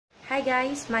Hi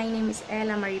guys, my name is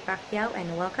EllaMarie Pacquiao and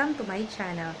welcome to my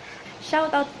channel.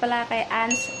 Shoutout pala kay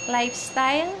Anne's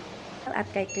Lifestyle at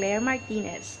kay Claire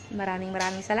Martinez. Maraming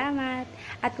salamat.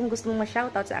 At kung gusto mong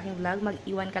ma-shoutout sa aking vlog,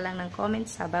 mag-iwan ka lang ng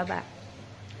comments sa baba.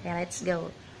 Kaya let's go.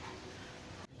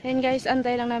 Ayan guys,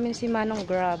 antay lang namin si Manong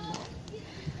Grab.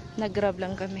 Nag-grab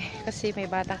lang kami kasi may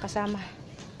batang kasama.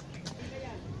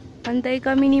 Antay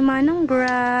kami ni Manong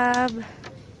Grab.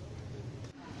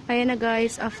 Ayan na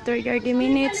guys, after 30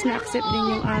 minutes, na-accept din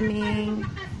yung aming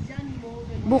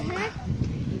book.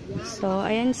 So,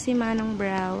 ayan si Manong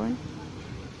Brown.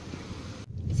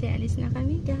 Kasi alis na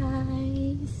kami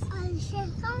guys. Alis na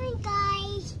kami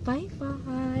guys.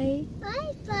 Bye-bye.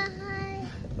 Bye-bye.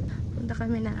 Punta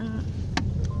kami ng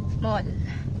mall.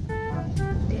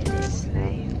 This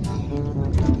life.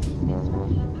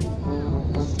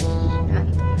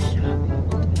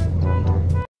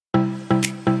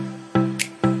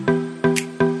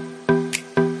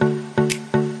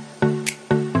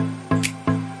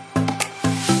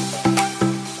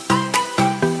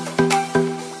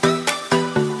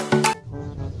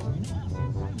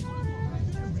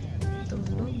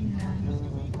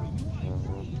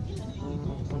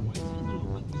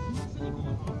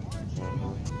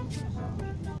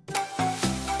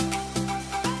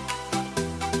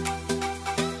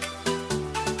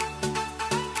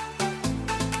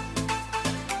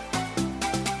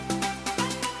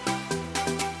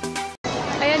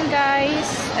 Ayan guys,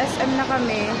 SM na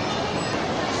kami.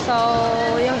 So,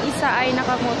 yung isa ay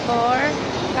nakamotor.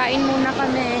 Kain muna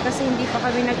kami kasi hindi pa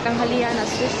kami nagtanghalian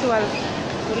as usual.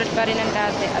 Tulad pa rin ng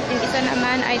dati. At yung isa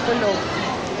naman ay tulog.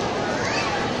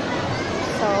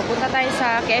 So, punta tayo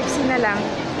sa KFC na lang.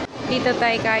 Dito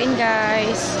tayo kain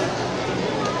guys.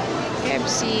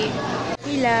 KFC.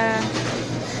 Pila.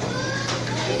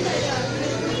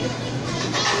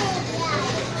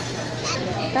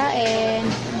 Kain.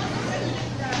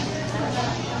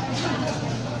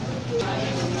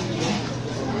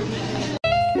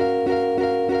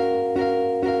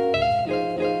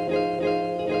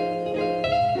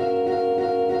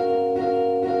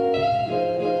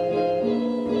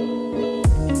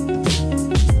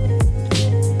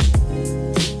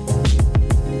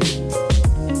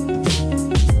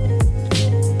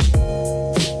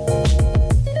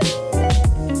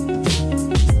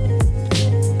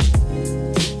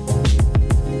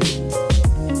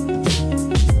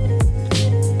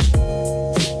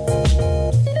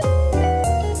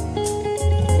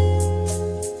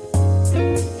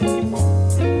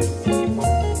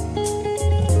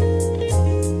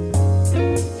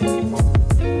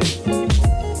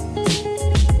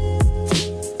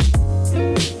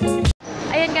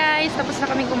 Tapos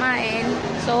na kami kumain.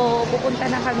 So, pupunta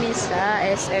na kami sa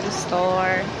SM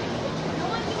store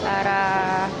para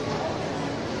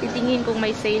titingin kung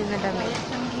may sale na damit.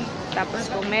 Tapos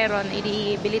kung meron,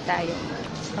 ibili tayo.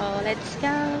 So, let's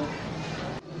go!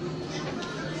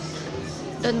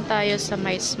 Doon tayo sa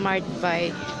may Smart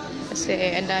Buy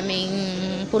kasi ang daming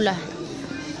pula.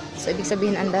 So, ibig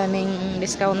sabihin ang daming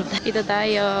discount. Dito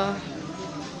tayo.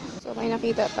 So, may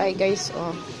nakita tayo guys,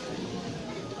 oh.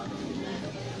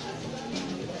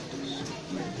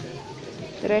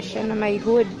 Dress siya na may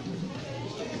hood.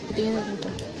 Tingnan natin ito.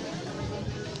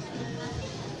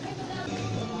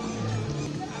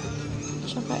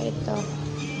 Tsaka ito.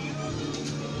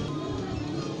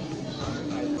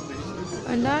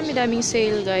 Ang daming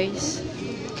sale guys.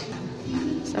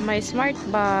 Sa may Smart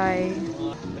Buy.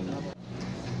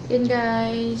 Yan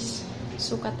guys.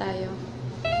 Suka tayo.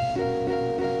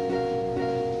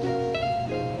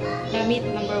 Damit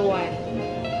number 1.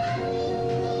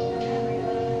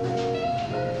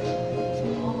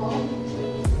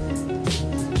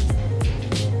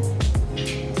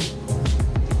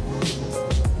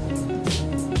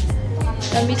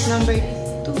 Damit number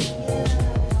 2.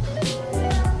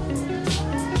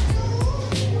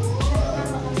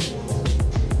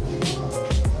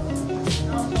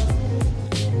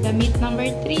 Damit number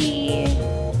 3.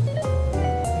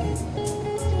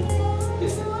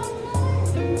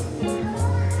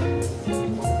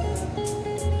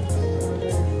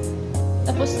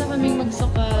 Tapos na kaming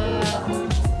magsuka.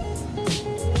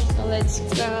 So let's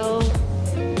go.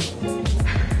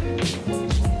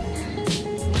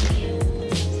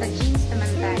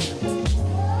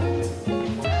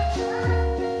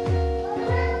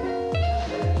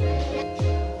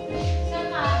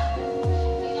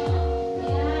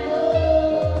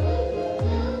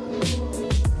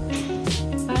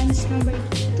 Number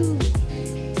 2.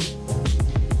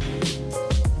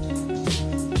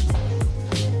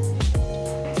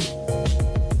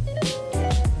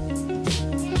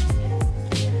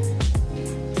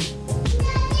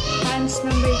 Pants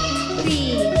number 3.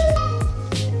 baby.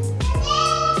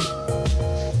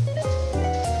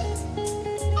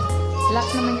 Black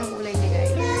naman yung kulay niya,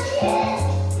 guys.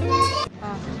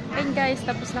 And guys,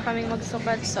 tapos na kaming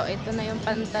magsukat. So, ito na yung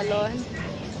pantalon.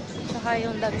 Tsaka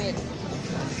yung damit.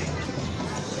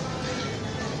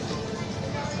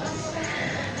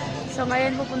 So,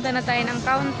 ngayon pupunta na tayo ng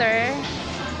counter.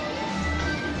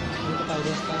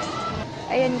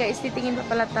 Ayan guys, titingin pa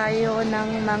pala tayo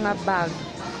ng mga bag.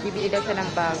 Bibili daw siya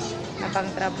ng bag na pang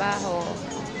trabaho.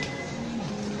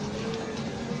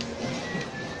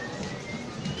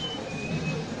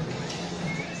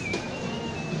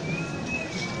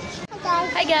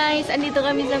 Hi guys! Andito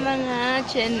kami sa mga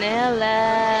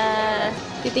tsinelas.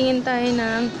 Titingin tayo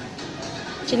ng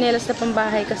tsinelas na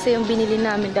pambahay kasi yung binili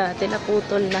namin dati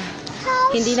naputol na.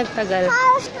 Hindi nagtagal.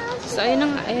 So ayun na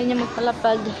nga, ayaw niya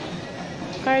magpalapag.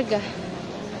 Karga.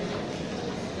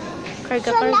 Karga.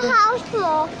 house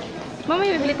mo. Mama,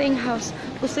 bibili tayong house.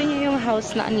 Gusto niya yung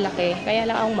house na ang laki. Kaya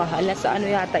lang ang mahal. Sa ano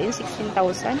yata yung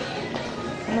 16,000.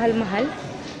 Mahal-mahal.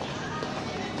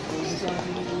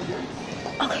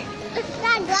 Okay.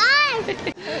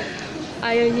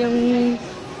 Ayaw niyang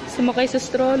sumakay sa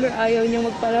stroller. Ayaw niyang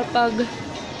magpalapag.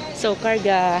 So,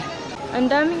 karga.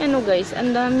 Ang daming ano guys.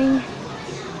 Ang daming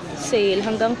sale.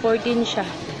 Hanggang 14 siya.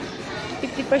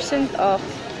 50% off.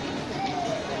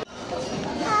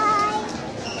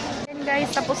 Then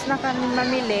guys, tapos na kami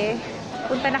mamili.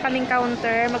 Punta na kaming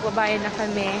counter. Magbabayad na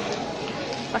kami.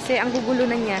 Kasi ang gugulo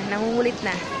na niya. Nangungulit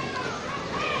na.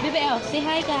 Bebe, oh, say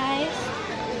hi guys.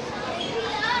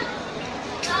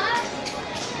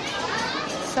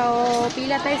 So,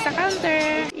 pila tayo sa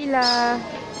counter. Pila.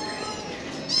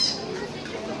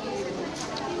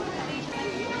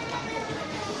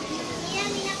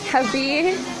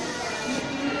 Happy?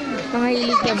 Mga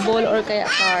hilig na ball or kaya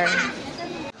car.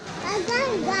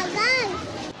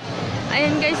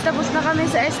 Ayan guys, tapos na kami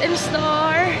sa SM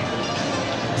store.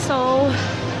 So,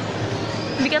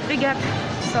 bigat-bigat.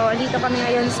 So, dito kami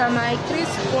ngayon sa my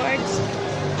Chris Sports.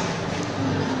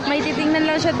 May titingnan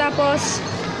lang siya tapos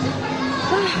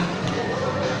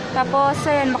tapos,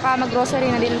 ayan, baka mag-grocery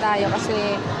na din tayo kasi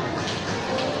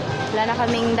wala na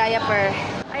kaming diaper.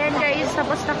 Ayan guys,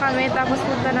 tapos na kami. Tapos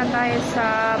punta na tayo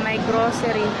sa my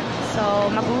grocery.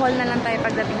 So, mag-haul na lang tayo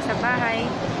pagdating sa bahay.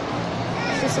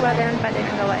 Kasi wala ganun pa din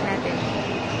ang gawa natin.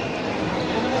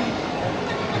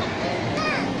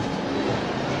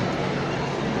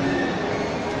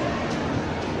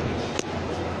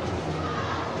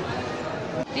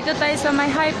 Dito tayo sa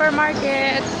my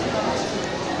hypermarket.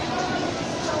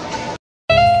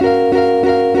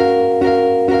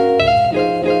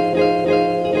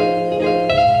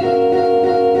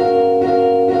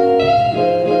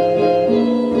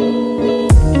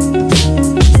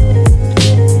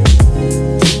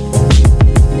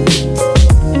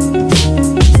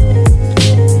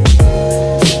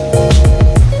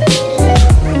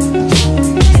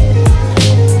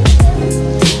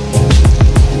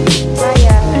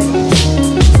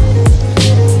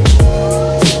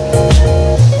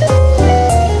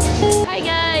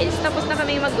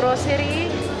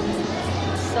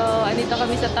 Andito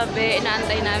kami sa tabi,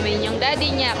 inaantay namin yung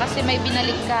daddy niya kasi may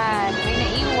binalikan, may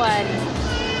naiwan.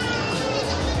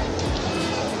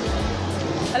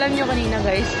 Alam nyo kanina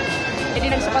guys,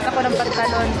 hindi nagsukat ako ng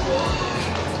pantalon.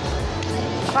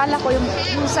 Akala ko yung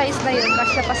size na yun,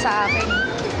 kasya pa sa akin.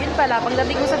 Yun pala,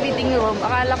 pagdating ko sa fitting room,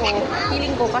 akala ko,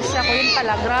 feeling ko, kasya ko. Yun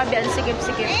pala, grabe, ang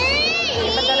sikip-sikip.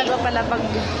 Iba talaga pala pag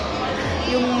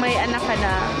yung may anak ka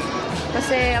na.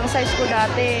 Kasi ang size ko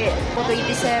dati,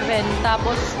 27.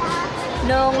 Tapos,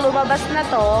 nung lumabas na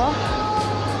to,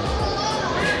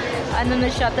 ano na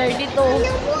siya, 32.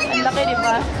 Ang laki, di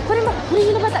ba? Kunin mo,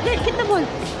 kunin na bata. Get the ball.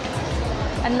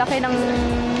 Ang laki ng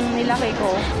nilaki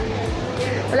ko.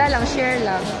 Wala lang, share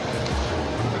lang.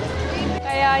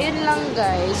 Kaya, yun lang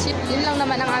guys. Yun lang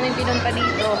naman ang aming pinunta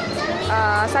dito.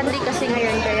 Sunday kasi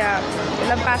ngayon, kaya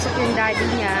walang pasok yung daddy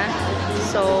niya.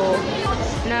 So,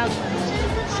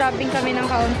 shopping kami ng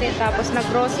kaunti, tapos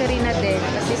nag-grocery na din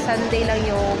kasi Sunday lang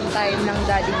yung time ng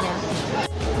daddy niya.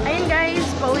 Ayun guys,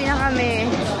 pauwi na kami.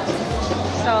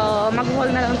 So, mag-haul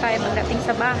na lang tayo pagdating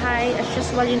sa bahay. As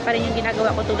usual, yun pa rin yung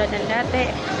ginagawa ko tulad ng dati.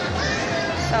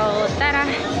 So, tara,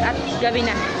 at gabi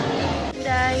na.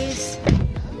 Guys,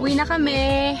 uwi na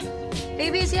kami.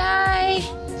 Baby, say hi!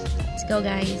 Let's go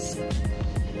guys.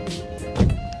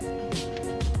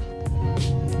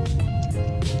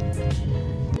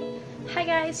 Hi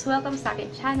guys! Welcome sa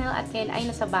akin channel at ngayon ay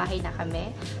nasa bahay na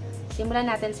kami. Simulan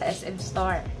natin sa SM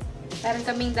Store. Meron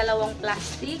kaming dalawang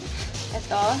plastic.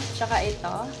 Ito, tsaka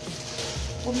ito.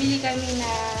 Bumili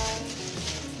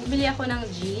ako ng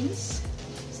jeans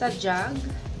sa jug.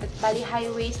 Bali, high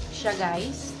waist siya,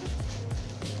 guys.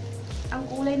 Ang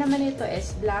kulay naman nito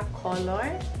is black color.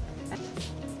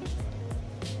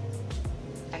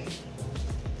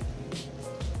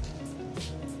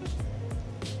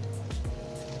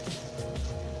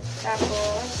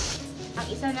 Tapos, ang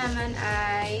isa naman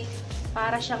ay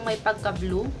para siyang may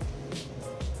pagka-blue.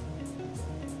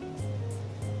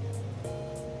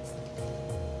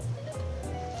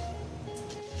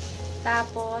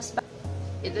 Tapos,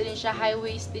 ito din siya, high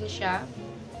waist din siya.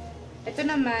 Ito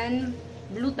naman,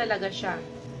 blue talaga siya.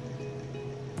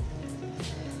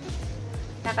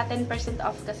 Naka 10%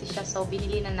 off kasi siya, so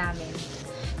binili na namin.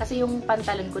 Kasi yung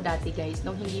pantalon ko dati, guys,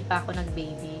 nung hindi pa ako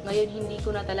nag-baby, ngayon hindi ko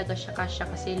na talaga siya kasya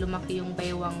kasi lumaki yung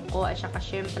baywang ko, at saka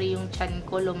syempre yung tiyan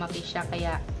ko lumaki siya,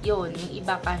 kaya yun, yung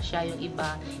iba kasya, yung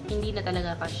iba hindi na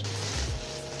talaga kasya.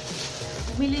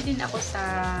 Bumili din ako sa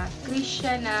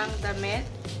Krisya ng damit.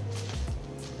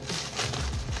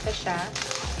 Ito siya.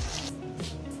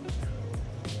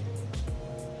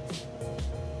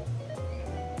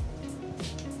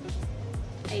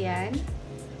 Ayan.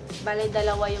 Bale,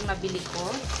 dalawa yung nabili ko.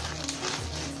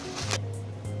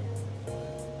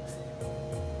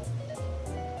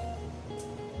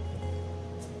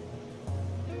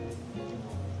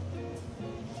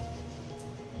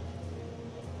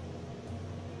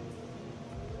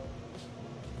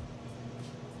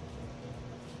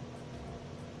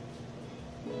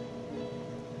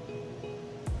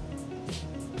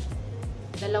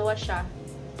 Dalawa siya.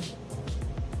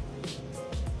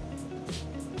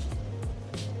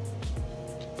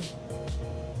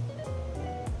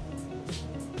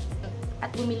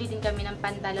 At bumili din kami ng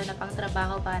pantalon na pang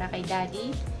trabaho para kay daddy.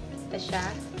 Ito siya.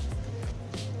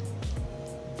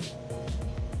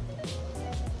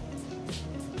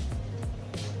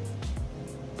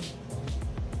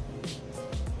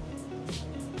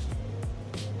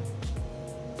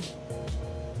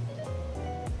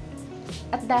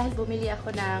 At dahil bumili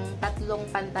ako ng 3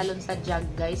 pantalon sa jug,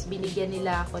 guys, binigyan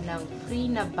nila ako ng free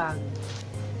na bag.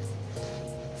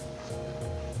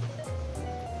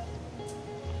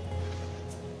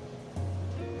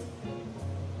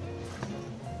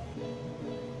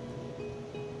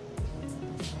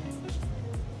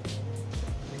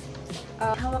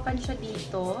 Hawakan siya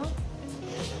dito.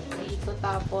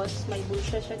 Tapos may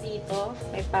bulsa siya dito.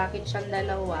 May package siyang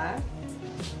dalawa.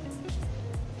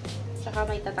 Tsaka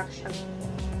may tatak siyang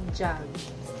jug.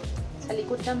 Sa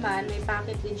likod naman, may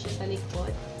packet din siya sa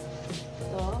likod.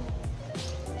 Ito.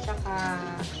 Tsaka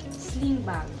sling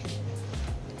bag.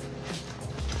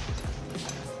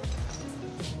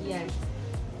 Yan.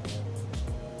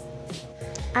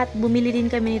 At bumili din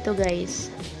kami nito,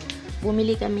 guys.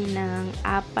 Bumili kami ng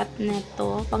 4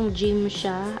 nito. Pang gym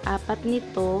siya. 4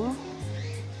 nito.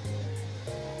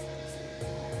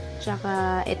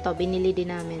 Tsaka ito, binili din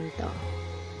namin to.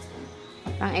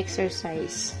 Pang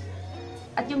exercise.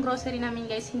 At yung grocery namin,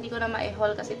 guys, hindi ko na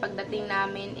ma-haul kasi pagdating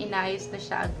namin, inayos na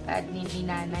siya agad ni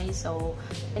nanay. So,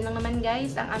 yun lang naman,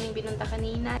 guys, ang aming binunta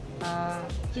kanina.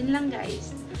 Yun lang,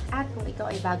 guys. At kung ikaw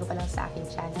ay bago pa lang sa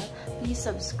aking channel, please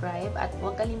subscribe at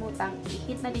huwag kalimutang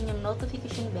i-hit na din yung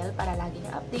notification bell para lagi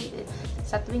na updated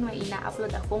sa tuwing may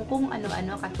ina-upload akong kung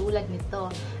ano-ano katulad nito.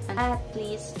 At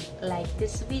please like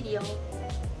this video.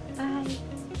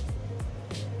 Bye!